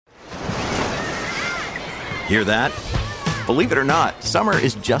Hear that? Believe it or not, summer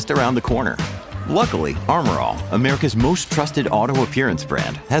is just around the corner. Luckily, Armor All, America's most trusted auto appearance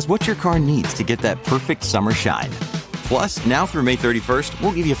brand, has what your car needs to get that perfect summer shine. Plus, now through May 31st,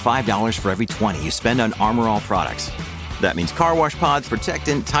 we'll give you $5 for every $20 you spend on Armor All products. That means car wash pods,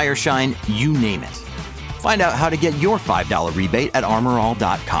 protectant, tire shine, you name it. Find out how to get your $5 rebate at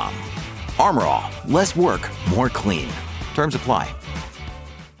armorall.com. Armor All, less work, more clean. Terms apply.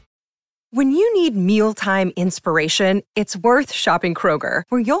 When you need mealtime inspiration, it's worth shopping Kroger,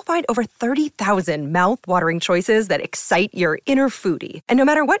 where you'll find over 30,000 mouth-watering choices that excite your inner foodie. And no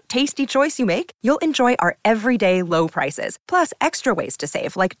matter what tasty choice you make, you'll enjoy our everyday low prices, plus extra ways to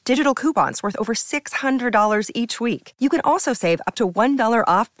save, like digital coupons worth over $600 each week. You can also save up to $1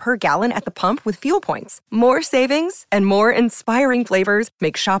 off per gallon at the pump with fuel points. More savings and more inspiring flavors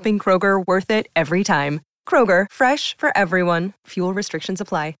make shopping Kroger worth it every time. Kroger, fresh for everyone. Fuel restrictions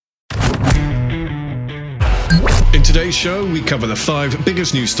apply. In today's show, we cover the 5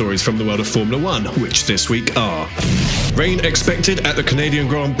 biggest news stories from the world of Formula 1, which this week are: rain expected at the Canadian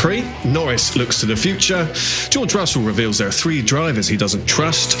Grand Prix, Norris looks to the future, George Russell reveals there are 3 drivers he doesn't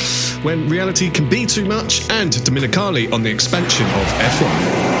trust, when reality can be too much, and Dominicali on the expansion of F1.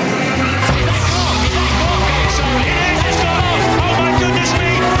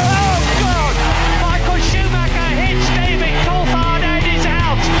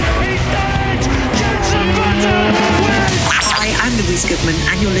 Goodman,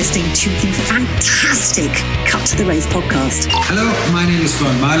 and you're listening to the fantastic Cut to the Race podcast. Hello, my name is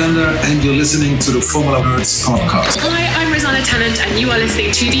Brian Mylander, and you're listening to the Formula Nerds podcast. Hi, I'm Rosanna Tennant, and you are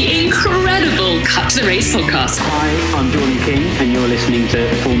listening to the incredible Cut to the Race podcast. Hi, I'm Jordan King, and you're listening to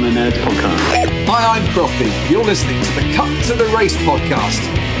the Formula Nerds podcast. Hi, I'm Crofty. You're listening to the Cut to the Race podcast.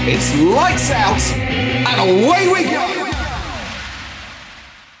 It's lights out, and away we go!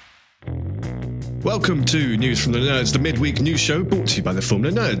 Welcome to News from the Nerds, the midweek news show brought to you by the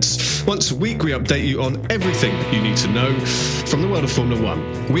Formula Nerds. Once a week, we update you on everything you need to know from the world of Formula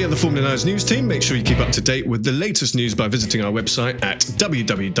 1. We are the Formula Nerds news team. Make sure you keep up to date with the latest news by visiting our website at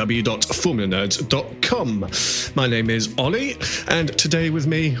www.formulanerds.com. My name is Ollie, and today with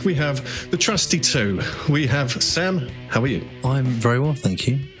me, we have the trusty 2. We have Sam. How are you? I'm very well, thank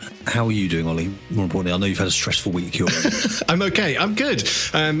you. How are you doing, Ollie? More importantly, I know you've had a stressful week. I'm okay. I'm good.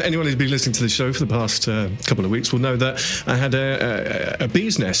 Anyone who's been listening to the show for the past couple of weeks will know that I had a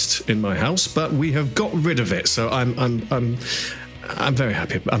bee's nest in my house, but we have got rid of it. So I'm very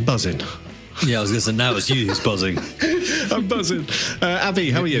happy. I'm buzzing. Yeah, I was going to say, now it's you who's buzzing. I'm buzzing.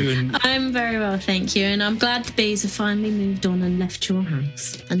 Abby, how are you? I'm very well, thank you. And I'm glad the bees have finally moved on and left your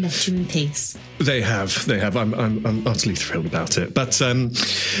house and left you in peace. They have. I'm utterly thrilled about it. But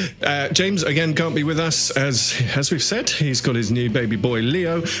James, again, can't be with us. As we've said, he's got his new baby boy,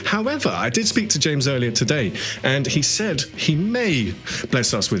 Leo. However, I did speak to James earlier today, and he said he may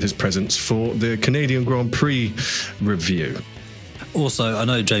bless us with his presence for the Canadian Grand Prix review. Also, I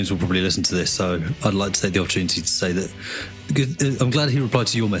know James will probably listen to this, so I'd like to take the opportunity to say that I'm glad he replied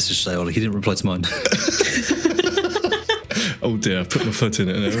to your message today, Ollie. He didn't reply to mine. Oh dear, I put my foot in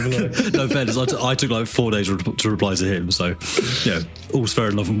it. No fairness, I took like 4 days to reply to him, so yeah, all's fair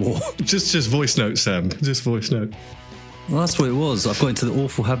in love and war. Just voice note, Sam. Just voice note. Well, that's what it was. I've got into the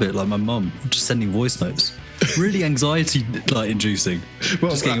awful habit, like my mum, just sending voice notes. Really anxiety inducing. Well,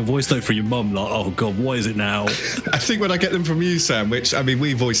 just getting a voice note from your mum, like, oh God, what is it now? I think when I get them from you, Sam, which, I mean,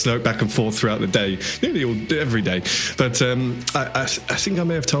 we voice note back and forth throughout the day, nearly every day. But I think I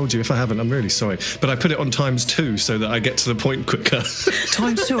may have told you. If I haven't, I'm really sorry. But I put it on ×2 so that I get to the point quicker. ×2?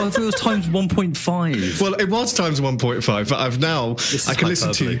 I thought it was ×1.5. Well, it was ×1.5, but I've now, I can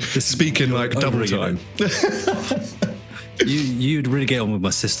listen to you speaking like double time. You'd really get on with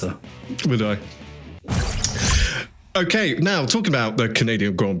my sister. Would I? Okay, now talking about the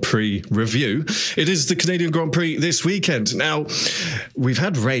Canadian Grand Prix review. It is the Canadian Grand Prix this weekend. Now, we've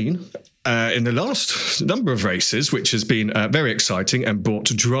had rain in the last number of races, which has been very exciting and brought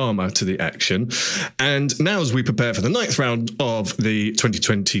drama to the action. And now, as we prepare for the 9th round of the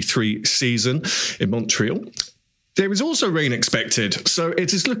 2023 season in Montreal, there is also rain expected, so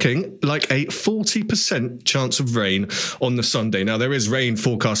it is looking like a 40% chance of rain on the Sunday. Now, there is rain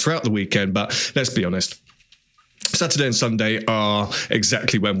forecast throughout the weekend, but let's be honest, Saturday and Sunday are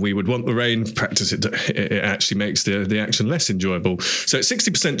exactly when we would want the rain. Practice it actually makes the action less enjoyable. So it's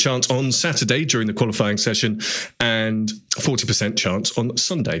 60% chance on Saturday during the qualifying session and 40% chance on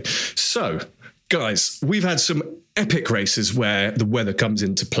Sunday. So, guys, we've had some epic races where the weather comes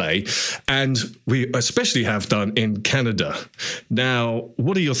into play, and we especially have done in Canada. Now,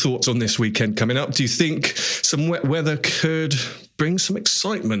 what are your thoughts on this weekend coming up? Do you think some wet weather could bring some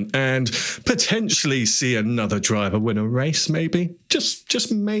excitement and potentially see another driver win a race, maybe.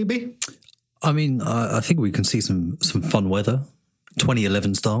 Just maybe. I mean, I think we can see some fun weather,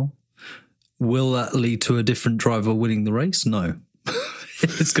 2011 style. Will that lead to a different driver winning the race? No.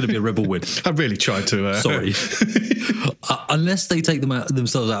 It's going to be a Rebel win. I really tried to... Sorry. Unless they take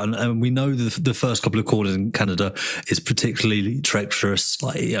themselves out, and we know the first couple of corners in Canada is particularly treacherous,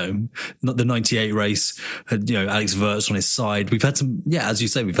 like, not the 98 race, Alex Verts on his side. We've had some, as you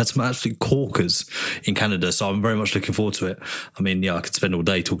say, we've had some absolute corkers in Canada, so I'm very much looking forward to it. I mean, I could spend all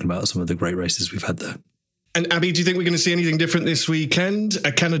day talking about some of the great races we've had there. And Abby, do you think we're going to see anything different this weekend?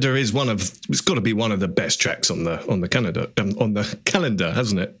 Canada is it's got to be one of the best tracks on the calendar,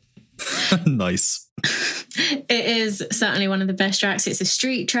 hasn't it? Nice. It is certainly one of the best tracks. It's a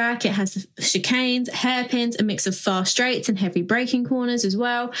street track. It has chicanes, hairpins, a mix of fast straights and heavy braking corners as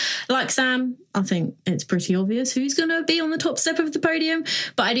well. Like Sam, I think it's pretty obvious who's going to be on the top step of the podium.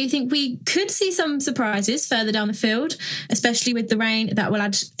 But I do think we could see some surprises further down the field, especially with the rain. That will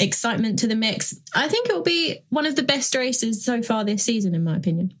add excitement to the mix. I think it will be one of the best races so far this season, in my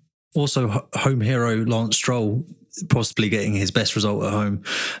opinion. Also, home hero Lance Stroll possibly getting his best result at home.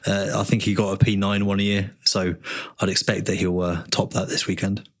 I think he got a P9 one year, so I'd expect that he'll top that this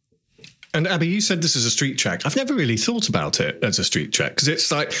weekend. And Abby, you said this is a street track. I've never really thought about it as a street track because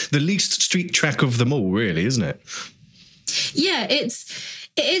it's like the least street track of them all, really, isn't it? Yeah, it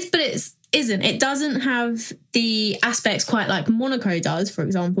is, but it isn't. It doesn't have the aspects quite like Monaco does, for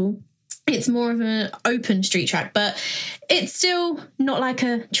example. It's more of an open street track, but it's still not like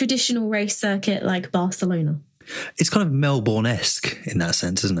a traditional race circuit like Barcelona. It's kind of Melbourne-esque in that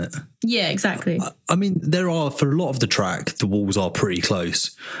sense, isn't it? Yeah, exactly. I mean, for a lot of the track, the walls are pretty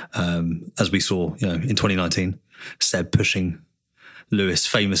close, as we saw, in 2019, Seb pushing Lewis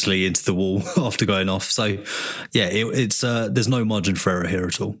famously into the wall after going off. So, it's there's no margin for error here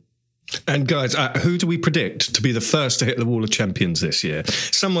at all. And guys, who do we predict to be the first to hit the Wall of Champions this year?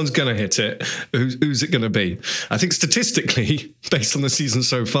 Someone's going to hit it. Who's it going to be? I think statistically, based on the season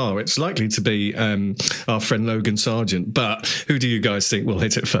so far, it's likely to be our friend Logan Sargent. But who do you guys think will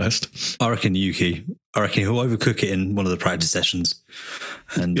hit it first? I reckon Yuki. I reckon he'll overcook it in one of the practice sessions.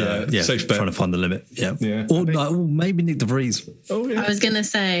 And safe bet. Trying to find the limit. Yeah. Or maybe Nick De Vries. Oh, yeah. I was going to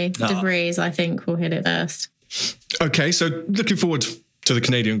say De Vries, I think, will hit it first. Okay, so looking forward to the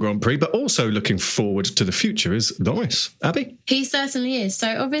Canadian Grand Prix, but also looking forward to the future is Norris. Abby? He certainly is.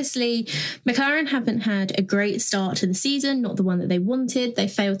 So obviously, McLaren haven't had a great start to the season, not the one that they wanted. They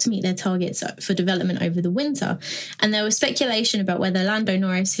failed to meet their targets for development over the winter. And there was speculation about whether Lando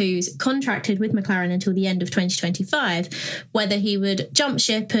Norris, who's contracted with McLaren until the end of 2025, whether he would jump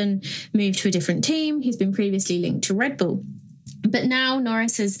ship and move to a different team. He's been previously linked to Red Bull. But now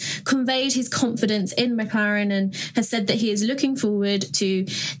Norris has conveyed his confidence in McLaren and has said that he is looking forward to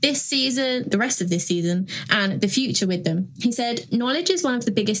this season, the rest of this season, and the future with them. He said, knowledge is one of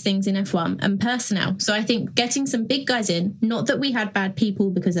the biggest things in F1 and personnel. So I think getting some big guys in, not that we had bad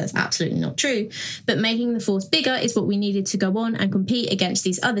people because that's absolutely not true, but making the force bigger is what we needed to go on and compete against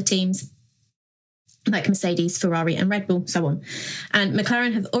these other teams like Mercedes, Ferrari and Red Bull, so on. And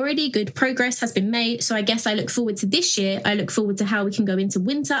McLaren have already good progress has been made, so I guess I look forward to this year. I look forward to how we can go into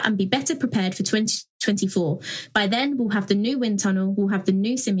winter and be better prepared for 2024. By then, we'll have the new wind tunnel, we'll have the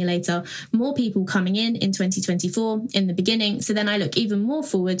new simulator, more people coming in 2024 in the beginning. So then I look even more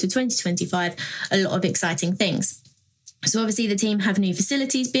forward to 2025, a lot of exciting things. So obviously the team have new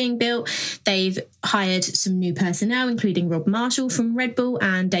facilities being built. They've hired some new personnel, including Rob Marshall from Red Bull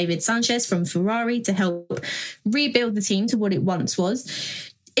and David Sanchez from Ferrari to help rebuild the team to what it once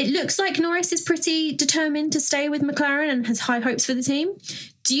was. It looks like Norris is pretty determined to stay with McLaren and has high hopes for the team.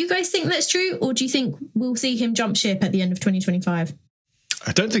 Do you guys think that's true, or do you think we'll see him jump ship at the end of 2025?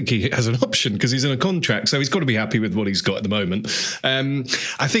 I don't think he has an option because he's in a contract, so he's got to be happy with what he's got at the moment.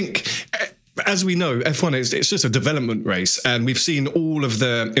 I think, as we know, F1 it's just a development race, and we've seen all of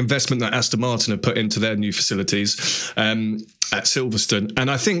the investment that Aston Martin have put into their new facilities at Silverstone,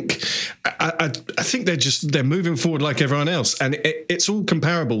 and I think they're moving forward like everyone else, and it's all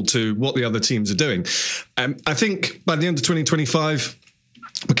comparable to what the other teams are doing. I think by the end of 2025.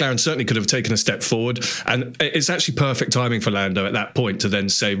 McLaren certainly could have taken a step forward, and it's actually perfect timing for Lando at that point to then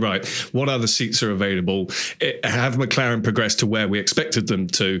say, right, what other seats are available? Have McLaren progressed to where we expected them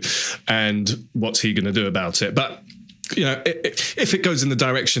to, and what's he going to do about it? But if it goes in the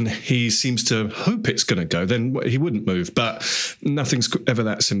direction he seems to hope it's going to go, then he wouldn't move. But nothing's ever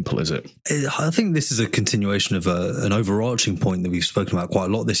that simple, is it? I think this is a continuation of an overarching point that we've spoken about quite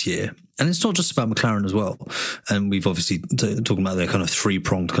a lot this year. And it's not just about McLaren as well. And we've obviously talking about their kind of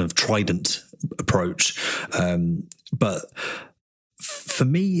three-pronged kind of trident approach. But For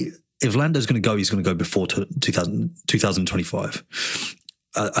me, if Lando's going to go, he's going to go before 2025.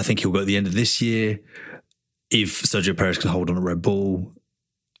 I think he'll go at the end of this year. If Sergio Perez can hold on at Red Bull,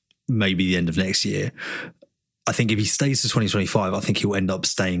 maybe the end of next year. I think if he stays to 2025, I think he'll end up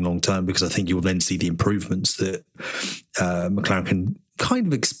staying long term, because I think you'll then see the improvements that McLaren can kind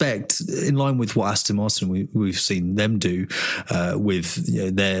of expect, in line with what Aston Martin we've seen them do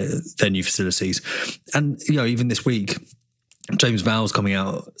with their new facilities. And even this week, James Vowles coming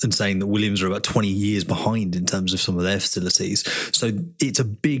out and saying that Williams are about 20 years behind in terms of some of their facilities. So there's a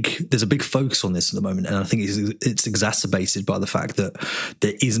big focus on this at the moment. And I think it's exacerbated by the fact that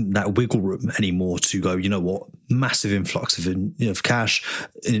there isn't that wiggle room anymore to go, you know what, massive influx of cash,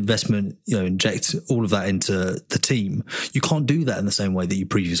 investment, inject all of that into the team. You can't do that in the same way that you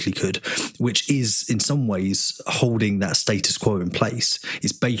previously could, which is in some ways holding that status quo in place.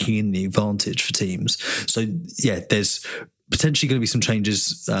 It's baking in the advantage for teams. So yeah, there's potentially going to be some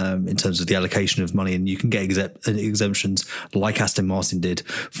changes in terms of the allocation of money, and you can get exemptions like Aston Martin did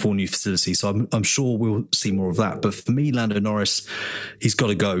for new facilities. So I'm sure we'll see more of that. But for me, Lando Norris, he's got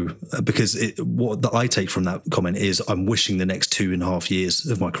to go, because what I take from that comment is I'm wishing the next 2.5 years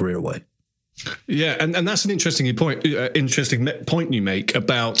of my career away. Yeah, and that's an interesting point you make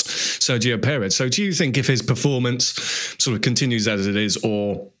about Sergio Perez. So do you think if his performance sort of continues as it is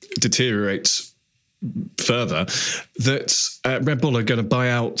or deteriorates further, that Red Bull are going to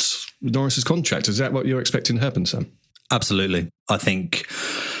buy out Norris's contract? Is that what you're expecting to happen, Sam? Absolutely. I think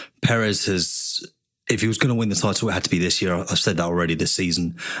Perez has, if he was going to win the title, it had to be this year. I've said that already this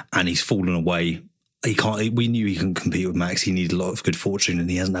season, and he's fallen away. He can't. We knew he couldn't compete with Max. He needed a lot of good fortune, and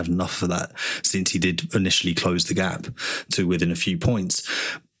he hasn't had enough of that since he did initially close the gap to within a few points.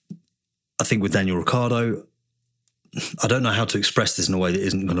 I think with Daniel Ricciardo, I don't know how to express this in a way that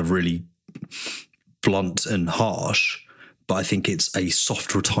isn't kind of really blunt and harsh, but I think it's a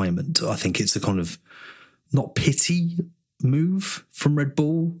soft retirement. I think it's a kind of not pity move from Red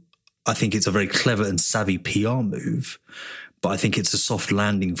Bull. I think it's a very clever and savvy PR move, but I think it's a soft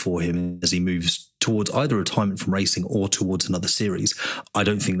landing for him as he moves towards either retirement from racing or towards another series. I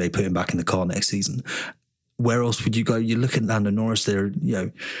don't think they put him back in the car next season. Where else would you go? You look at Lando Norris there,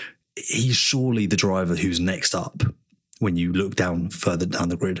 he's surely the driver who's next up when you look further down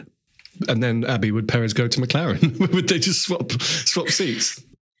the grid. And then, Abby, would Perez go to McLaren? Would they just swap seats?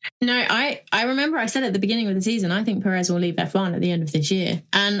 No, I remember I said at the beginning of the season, I think Perez will leave F1 at the end of this year.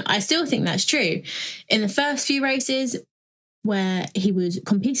 And I still think that's true. In the first few races where he was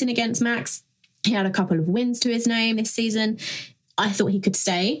competing against Max, he had a couple of wins to his name this season. I thought he could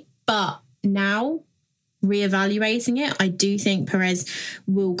stay. But now, reevaluating it, I do think Perez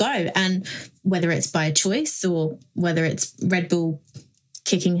will go. And whether it's by a choice or whether it's Red Bull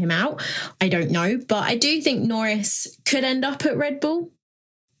kicking him out, I don't know. But I do think Norris could end up at Red Bull.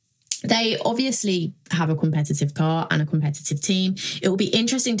 They obviously have a competitive car and a competitive team. It will be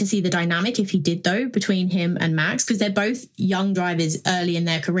interesting to see the dynamic, if he did though, between him and Max, because they're both young drivers early in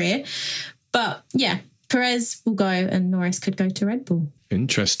their career. But yeah, Perez will go and Norris could go to Red Bull.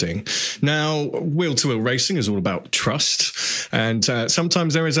 Interesting. Now, wheel-to-wheel racing is all about trust, and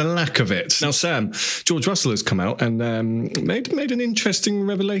sometimes there is a lack of it. Now, Sam, George Russell has come out and made an interesting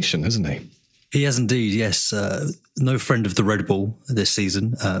revelation, hasn't he? He has indeed, yes. No friend of the Red Bull this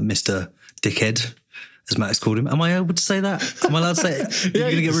season, Mr. Dickhead, as Max called him. Am I able to say that? Am I allowed to say it? Yeah, Are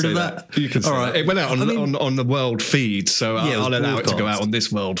you going to get rid of that? You can say that. It went out on the world feed, so yeah, I'll allow it to go out on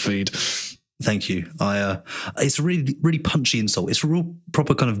this world feed. Thank you. It's a really, really punchy insult. It's a real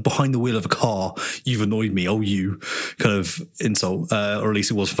proper kind of behind the wheel of a car, you've annoyed me, oh you, kind of insult, or at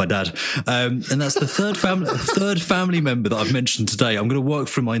least it was for my dad. And that's the third family member that I've mentioned today. I'm going to work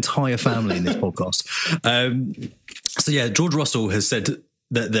through my entire family in this podcast. So yeah, George Russell has said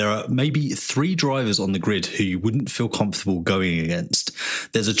that there are maybe 3 drivers on the grid who you wouldn't feel comfortable going against.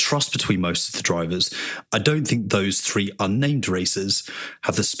 There's a trust between most of the drivers. I don't think those 3 unnamed racers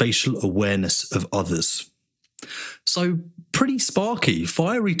have the spatial awareness of others. So pretty sparky,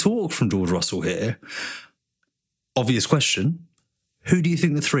 fiery talk from George Russell here. Obvious question, who do you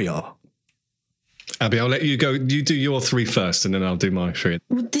think the 3 are? Abby, I'll let you go. You do your 3 first and then I'll do my 3.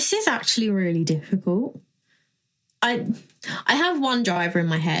 Well, this is actually really difficult. I have one driver in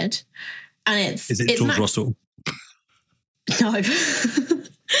my head, and it's George Russell? No,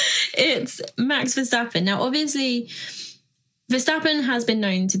 it's Max Verstappen. Now, obviously, Verstappen has been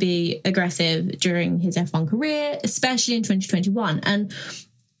known to be aggressive during his F1 career, especially in 2021. And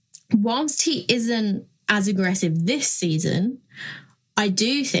whilst he isn't as aggressive this season, I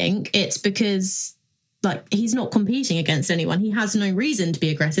do think it's because he's not competing against anyone. He has no reason to be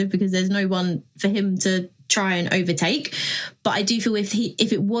aggressive because there's no one for him to try and overtake. But I do feel if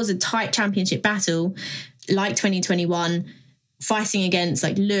it was a tight championship battle like 2021, fighting against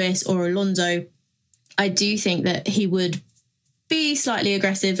like Lewis or Alonso, I do think that he would be slightly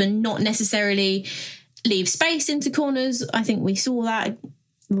aggressive and not necessarily leave space into corners. I think we saw that.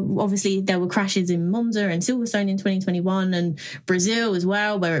 Obviously, there were crashes in Monza and Silverstone in 2021 and Brazil as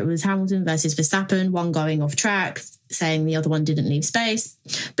well, where it was Hamilton versus Verstappen, one going off track, saying the other one didn't leave space.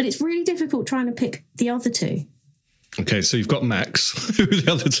 But it's really difficult trying to pick the other two. Okay, so you've got Max. Who are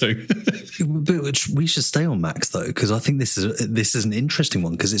the other two? But we should stay on Max, though, because I think this is an interesting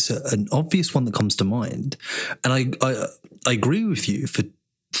one, because it's an obvious one that comes to mind. And I agree with you for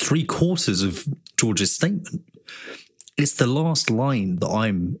 3/4 of George's statement. It's the last line that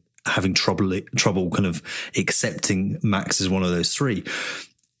I'm having trouble kind of accepting Max as one of those three.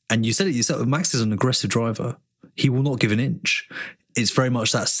 And you said it yourself, Max is an aggressive driver. He will not give an inch. It's very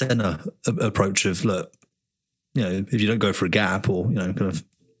much that Senna approach of, look, you know, if you don't go for a gap or, you know, kind of.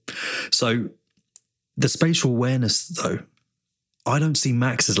 So the spatial awareness, though, I don't see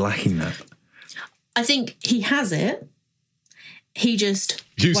Max as lacking that. I think he has it. He just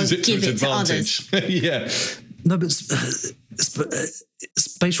uses won't it to give his it advantage. to others. Yeah. No, but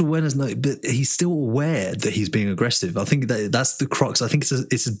spatial awareness, no, but he's still aware that he's being aggressive. I think that's the crux. I think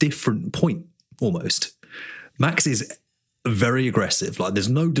it's a different point almost. Max is very aggressive. Like, there's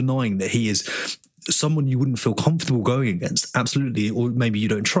no denying that he is someone you wouldn't feel comfortable going against. Absolutely. Or maybe you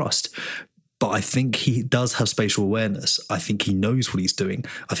don't trust. But I think he does have spatial awareness. I think he knows what he's doing.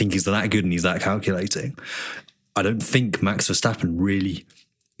 I think he's that good and he's that calculating. I don't think Max Verstappen really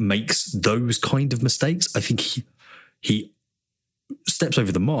makes those kind of mistakes. I think he steps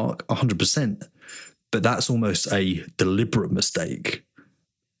over the mark 100%, but that's almost a deliberate mistake,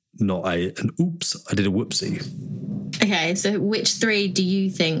 not an oops, I did a whoopsie. Okay, so which three do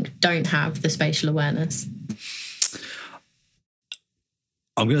you think don't have the spatial awareness?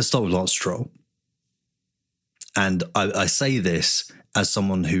 I'm going to start with Lance Stroll. And I say this as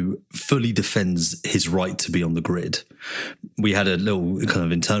someone who fully defends his right to be on the grid. We had a little kind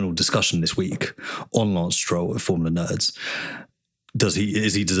of internal discussion this week on Lance Stroll at Formula Nerds.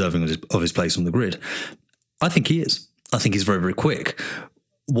 Is he deserving of his place on the grid? I think he is. I think he's very, very quick.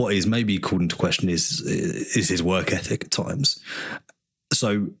 What is maybe called into question is his work ethic at times.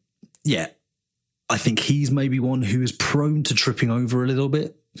 So, yeah, I think he's maybe one who is prone to tripping over a little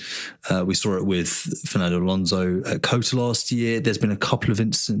bit. We saw it with Fernando Alonso at COTA last year. There's been a couple of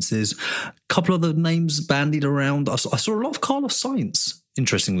instances, a couple other names bandied around. I saw a lot of Carlos Sainz,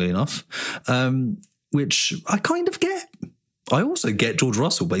 interestingly enough, which I kind of get. I also get George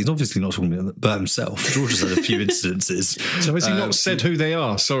Russell, but he's obviously not talking about himself. George has had a few incidences. So has he not said who they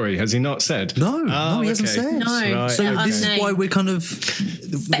are? Sorry, has he not said? No, he hasn't said. No. Right. So this is why we're kind of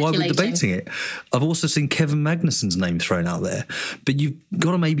why we're debating it. I've also seen Kevin Magnussen's name thrown out there, but you've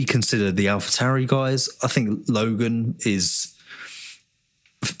got to maybe consider the AlphaTauri guys. I think Logan is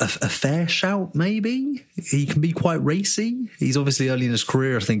a fair shout, maybe. He can be quite racy. He's obviously early in his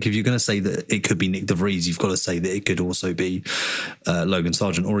career. I think if you're going to say that it could be Nick De Vries, you've got to say that it could also be Logan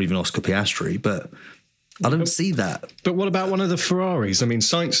Sargent or even Oscar Piastri, but I don't see that. But what about one of the Ferraris? I mean,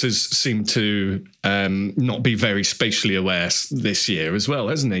 Sainz has seemed to not be very spatially aware this year as well,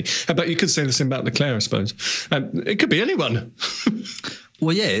 hasn't he? But you could say the same about Leclerc, I suppose. It could be anyone.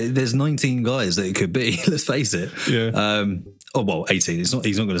 Well, yeah, there's 19 guys that it could be, let's face it. Yeah. 18. He's not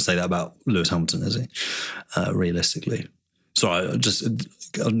going to say that about Lewis Hamilton, is he? Realistically. Sorry, I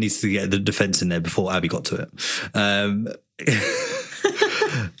need to get the defence in there before Abby got to it.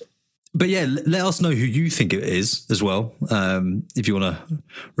 But yeah, let us know who you think it is as well. If you want to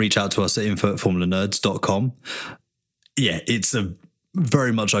reach out to us at info@formulanerds.com. Yeah, it's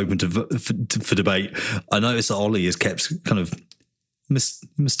very much open for debate. I noticed that Ollie has kept kind of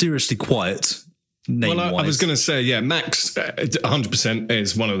mysteriously quiet. Well, I was going to say, yeah, Max 100%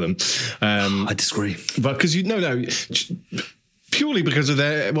 is one of them. I disagree. But because purely because of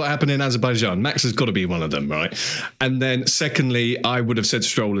what happened in Azerbaijan, Max has got to be one of them, right? And then secondly, I would have said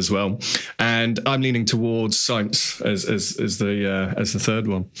Stroll as well. And I'm leaning towards Sainz as the third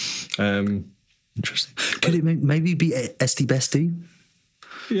one. Interesting. Could it maybe be Esti Besti?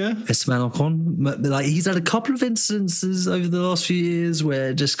 Yeah. Esteban Ocon. Like, he's had a couple of instances over the last few years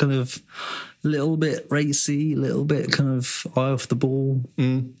where just kind of a little bit racy, a little bit kind of eye off the ball.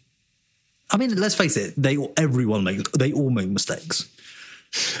 Mm. I mean, let's face it, they all make mistakes.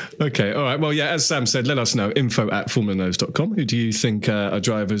 Okay, all right. Well, yeah, as Sam said, let us know. info@formulanerds.com. Who do you think are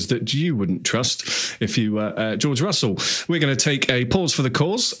drivers that you wouldn't trust if you were George Russell? We're going to take a pause for the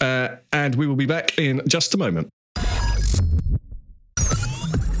cause, and we will be back in just a moment.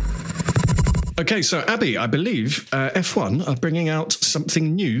 Okay, so Abby, I believe F1 are bringing out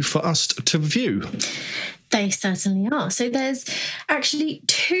something new for us to view. They certainly are. So there's actually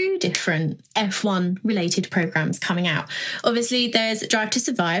 2 different F1 related programs coming out. Obviously, there's Drive to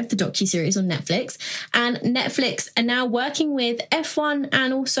Survive, the docuseries on Netflix, and Netflix are now working with F1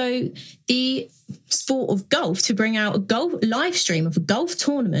 and also the sport of golf to bring out a golf live stream of a golf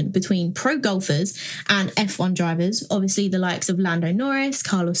tournament between pro golfers and F1 drivers. Obviously, the likes of Lando Norris,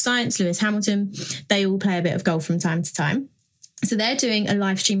 Carlos Sainz, Lewis Hamilton, they all play a bit of golf from time to time. So they're doing a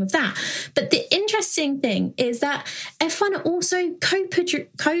live stream of that. But the interesting thing is that F1 are also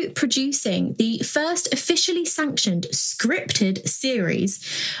co-producing the first officially sanctioned scripted series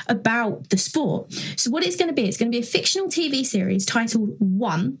about the sport. So what it's going to be a fictional TV series titled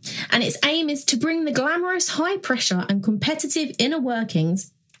One, and its aim is to bring the glamorous, high pressure and competitive inner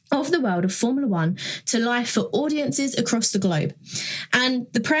workings of the world of Formula One to life for audiences across the globe. And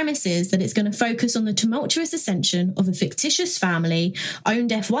the premise is that it's going to focus on the tumultuous ascension of a fictitious family-owned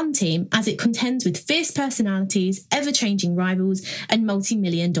F1 team as it contends with fierce personalities, ever-changing rivals, and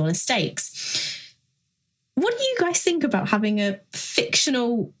multi-million-dollar stakes. What do you guys think about having a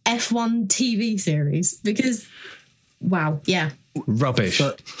fictional F1 TV series? Because, wow, yeah. Rubbish.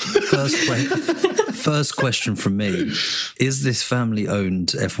 First question from me. Is this family-owned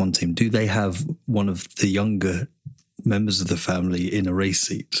F1 team, do they have one of the younger members of the family in a race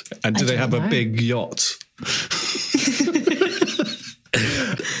seat? And do they have a big yacht?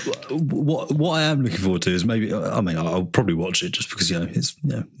 What I am looking forward to is maybe, I mean, I'll probably watch it just because, it's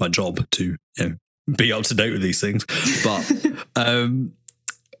my job to be up to date with these things. But I'm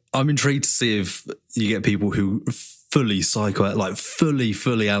intrigued to see if you get people who fully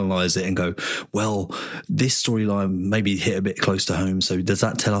fully analyze it and go, well, this storyline maybe hit a bit close to home. So does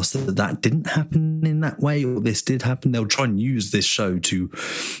that tell us that didn't happen in that way, or this did happen? They'll try and use this show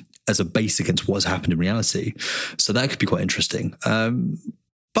as a base against what's happened in reality. So that could be quite interesting. But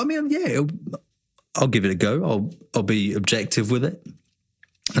I mean, I'll give it a go. I'll be objective with it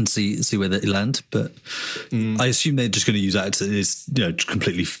and see where they land. But I assume they're just going to use that as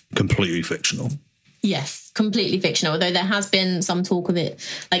completely fictional. Yes, completely fictional, although there has been some talk of it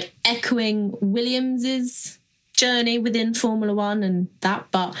like echoing Williams's journey within Formula One and that,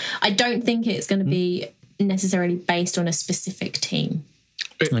 but I don't think it's going to be necessarily based on a specific team.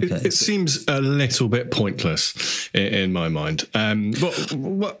 It seems a little bit pointless in my mind.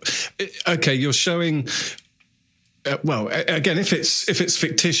 Okay, you're showing... well, again, if it's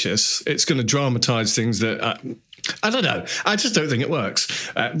fictitious, it's going to dramatise things that... I don't know. I just don't think it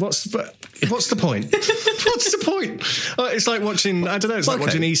works. What's the point? What's the point? It's like watching, I don't know, it's like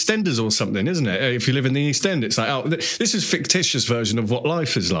watching EastEnders or something, isn't it? If you live in the East End, it's like, oh, this is a fictitious version of what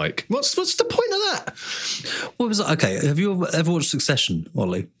life is like. What's the point of that? What was that? Okay, have you ever watched Succession,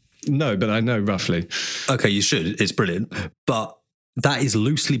 Ollie? No, but I know roughly. Okay, you should. It's brilliant. But that is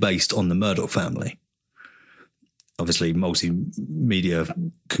loosely based on the Murdoch family. Obviously,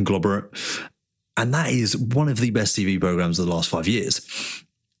 multimedia conglomerate. And that is one of the best TV programs of the last 5 years.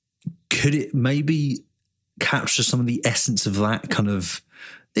 Could it maybe capture some of the essence of that kind of...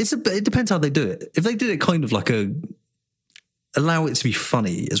 It depends how they do it. If they did it kind of like allow it to be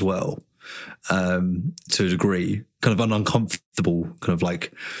funny as well, to a degree, kind of an uncomfortable, kind of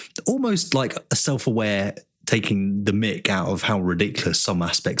like, almost like a self-aware taking the mick out of how ridiculous some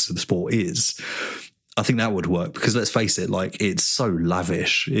aspects of the sport is. I think that would work because, let's face it, it's so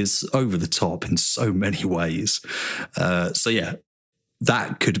lavish, it's over the top in so many ways. So yeah,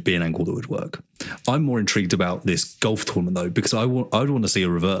 that could be an angle that would work. I'm more intrigued about this golf tournament though, because I'd want to see a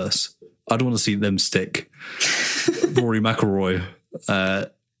reverse. I'd want to see them stick Rory McIlroy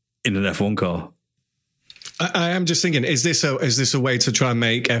in an F1 car. I am just thinking, is this a way to try and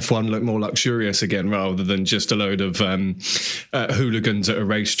make F1 look more luxurious again, rather than just a load of hooligans at a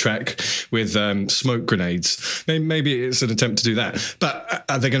racetrack with smoke grenades? Maybe it's an attempt to do that. But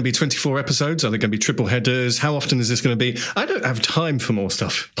are there going to be 24 episodes? Are there going to be triple headers? How often is this going to be? I don't have time for more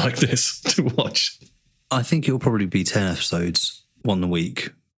stuff like this to watch. I think it'll probably be 10 episodes, one a week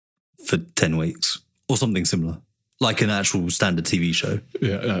for 10 weeks or something similar. Like an actual standard TV show.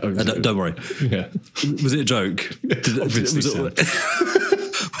 Yeah, don't worry. Yeah, was it a joke?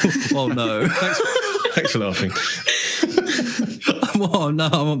 Oh no! Thanks for laughing. Well,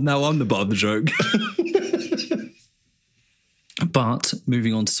 now I'm the butt of the joke. But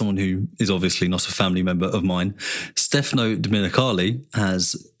moving on to someone who is obviously not a family member of mine, Stefano Domenicali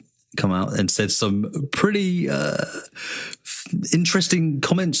has come out and said some pretty interesting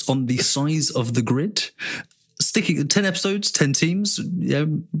comments on the size of the grid. sticking 10 episodes, 10 teams. Yeah,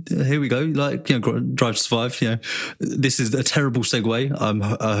 here we go. Like, Drive to Survive. This is a terrible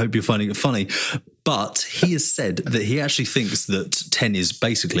segue. I hope you're finding it funny. But he has said that he actually thinks that 10 is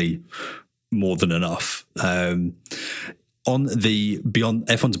basically more than enough. On the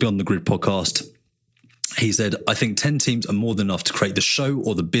F1's Beyond the Grid podcast, he said, I think 10 teams are more than enough to create the show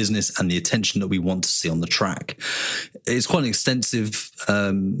or the business and the attention that we want to see on the track. It's quite an extensive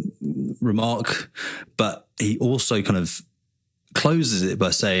remark, but he also kind of closes it by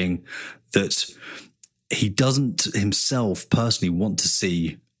saying that he doesn't himself personally want to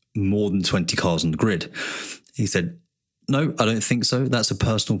see more than 20 cars on the grid. He said, no, I don't think so. That's a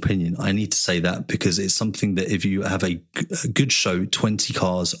personal opinion. I need to say that because it's something that if you have a good show, 20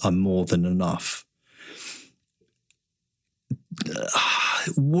 cars are more than enough.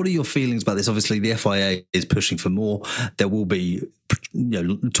 What are your feelings about this? Obviously, the FIA is pushing for more. There will be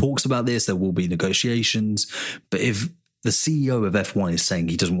talks about this. There will be negotiations. But if the CEO of F1 is saying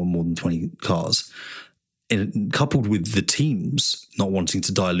he doesn't want more than 20 cars, coupled with the teams not wanting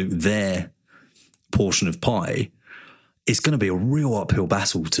to dilute their portion of pie, it's going to be a real uphill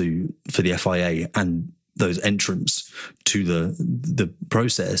battle for the FIA and those entrants to the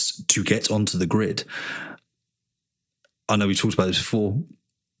process to get onto the grid. I know we talked about this before.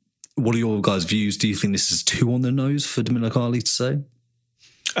 What are your guys' views? Do you think this is too on the nose for Dominicali to say?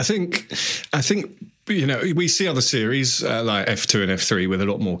 I think we see other series like F2 and F3 with a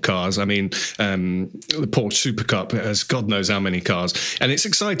lot more cars. I mean, the Porsche Super Cup has God knows how many cars, and it's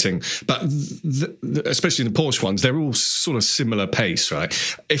exciting. But especially the Porsche ones, they're all sort of similar pace, right?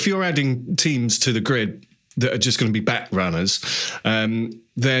 If you're adding teams to the grid that are just going to be back runners, then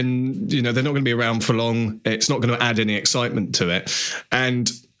they're not going to be around for long. It's not going to add any excitement to it,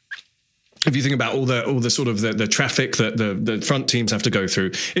 and if you think about all the sort of the traffic that the front teams have to go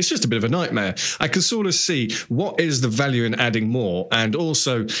through, it's just a bit of a nightmare. I can sort of see what is the value in adding more, and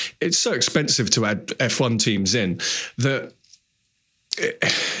also it's so expensive to add F1 teams in that.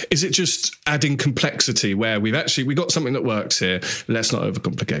 Is it just adding complexity where we got something that works here? Let's not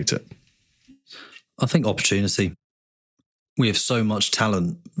overcomplicate it. I think opportunity. We have so much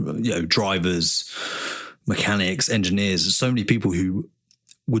talent, drivers, mechanics, engineers, so many people who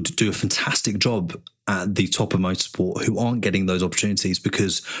would do a fantastic job at the top of motorsport who aren't getting those opportunities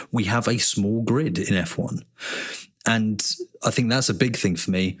because we have a small grid in F1. And I think that's a big thing for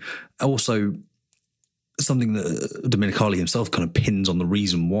me. Also, something that Dominicali himself kind of pins on the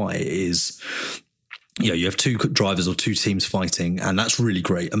reason why is, you have two drivers or two teams fighting, and that's really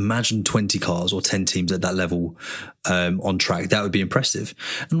great. Imagine 20 cars or 10 teams at that level on track. That would be impressive.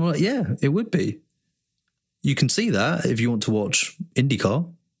 And we're like, yeah, it would be. You can see that if you want to watch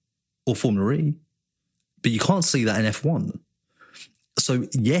IndyCar or Formula E, but you can't see that in F1. So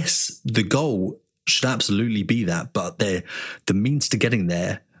yes, the goal should absolutely be that, but the means to getting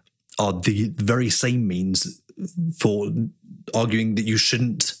there are the very same means for arguing that you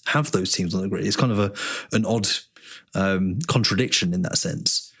shouldn't have those teams on the grid. It's kind of an odd contradiction in that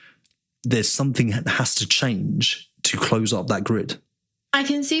sense. There's something that has to change to close up that grid. I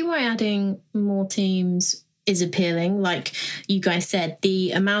can see why adding more teams is appealing. Like you guys said,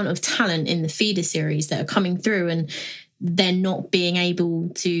 the amount of talent in the feeder series that are coming through and they're not being able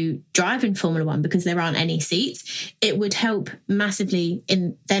to drive in Formula One because there aren't any seats, it would help massively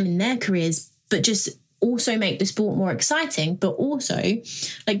in their careers, but just also make the sport more exciting. But also,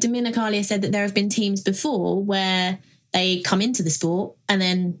 like Dominicali said, that there have been teams before where they come into the sport and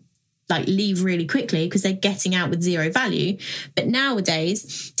then leave really quickly because they're getting out with zero value. But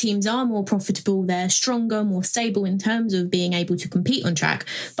nowadays, teams are more profitable, they're stronger, more stable in terms of being able to compete on track.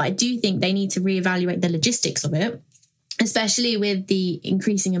 But I do think they need to reevaluate the logistics of it, especially with the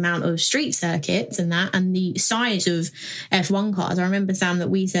increasing amount of street circuits and the size of F1 cars. I remember, Sam, that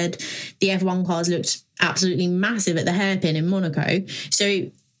we said the F1 cars looked absolutely massive at the hairpin in Monaco. So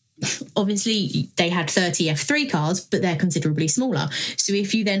obviously they had 30 F3 cars, but they're considerably smaller. So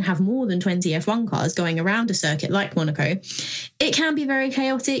if you then have more than 20 F1 cars going around a circuit like Monaco, it can be very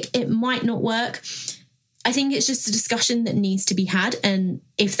chaotic. It might not work. I think it's just a discussion that needs to be had. And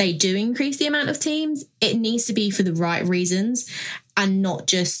if they do increase the amount of teams, it needs to be for the right reasons and not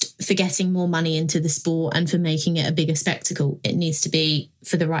just for getting more money into the sport and for making it a bigger spectacle. It needs to be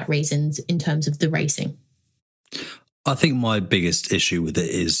for the right reasons in terms of the racing. I think my biggest issue with it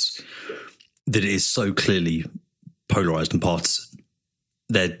is that it is so clearly polarised and partisan.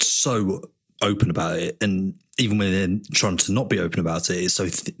 They're so open about it, and even when they're trying to not be open about it, it's so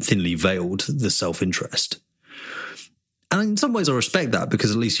thinly veiled, the self-interest. And in some ways I respect that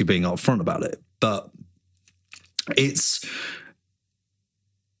because at least you're being upfront about it. But it's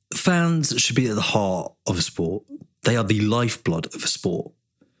Fans should be at the heart of a sport. They are the lifeblood of a sport.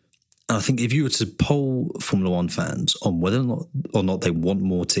 And I think if you were to poll Formula One fans on whether or not they want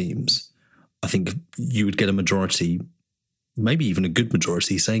more teams, I think you would get a majority, maybe even a good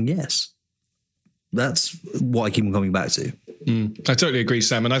majority, saying yes. That's what I keep coming back to. I totally agree,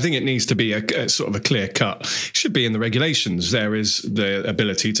 Sam. And I think it needs to be a sort of a clear cut. It should be in the regulations. There is the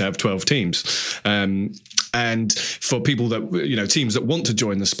ability to have 12 teams. And for people that, teams that want to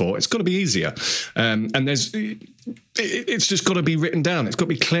join the sport, it's got to be easier. And it's just got to be written down. It's got to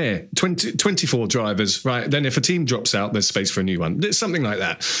be clear. 24 drivers, right? Then if a team drops out, there's space for a new one. It's something like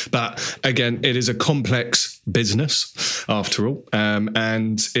that. But again, it is a complex business after all.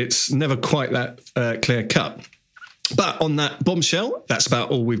 And it's never quite that clear cut. But on that bombshell, that's about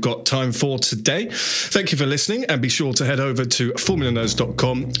all we've got time for today. Thank you for listening, and be sure to head over to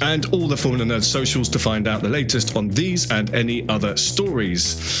formulanerds.com and all the Formula Nerds socials to find out the latest on these and any other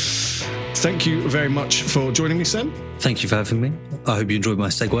stories. Thank you very much for joining me, Sam. Thank you for having me. I hope you enjoyed my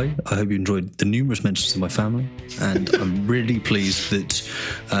segue. I hope you enjoyed the numerous mentions of my family. And I'm really pleased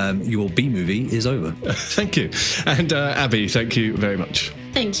that your B movie is over. Thank you. And Abby, thank you very much.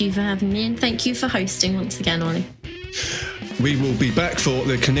 Thank you for having me, and thank you for hosting once again, Ollie. We will be back for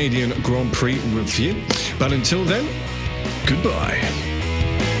the Canadian Grand Prix review. But until then, goodbye.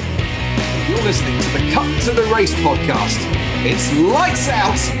 You're listening to the Cut to the Race podcast. It's lights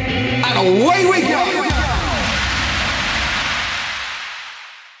out and away we go.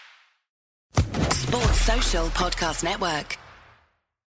 Sports Social Podcast Network.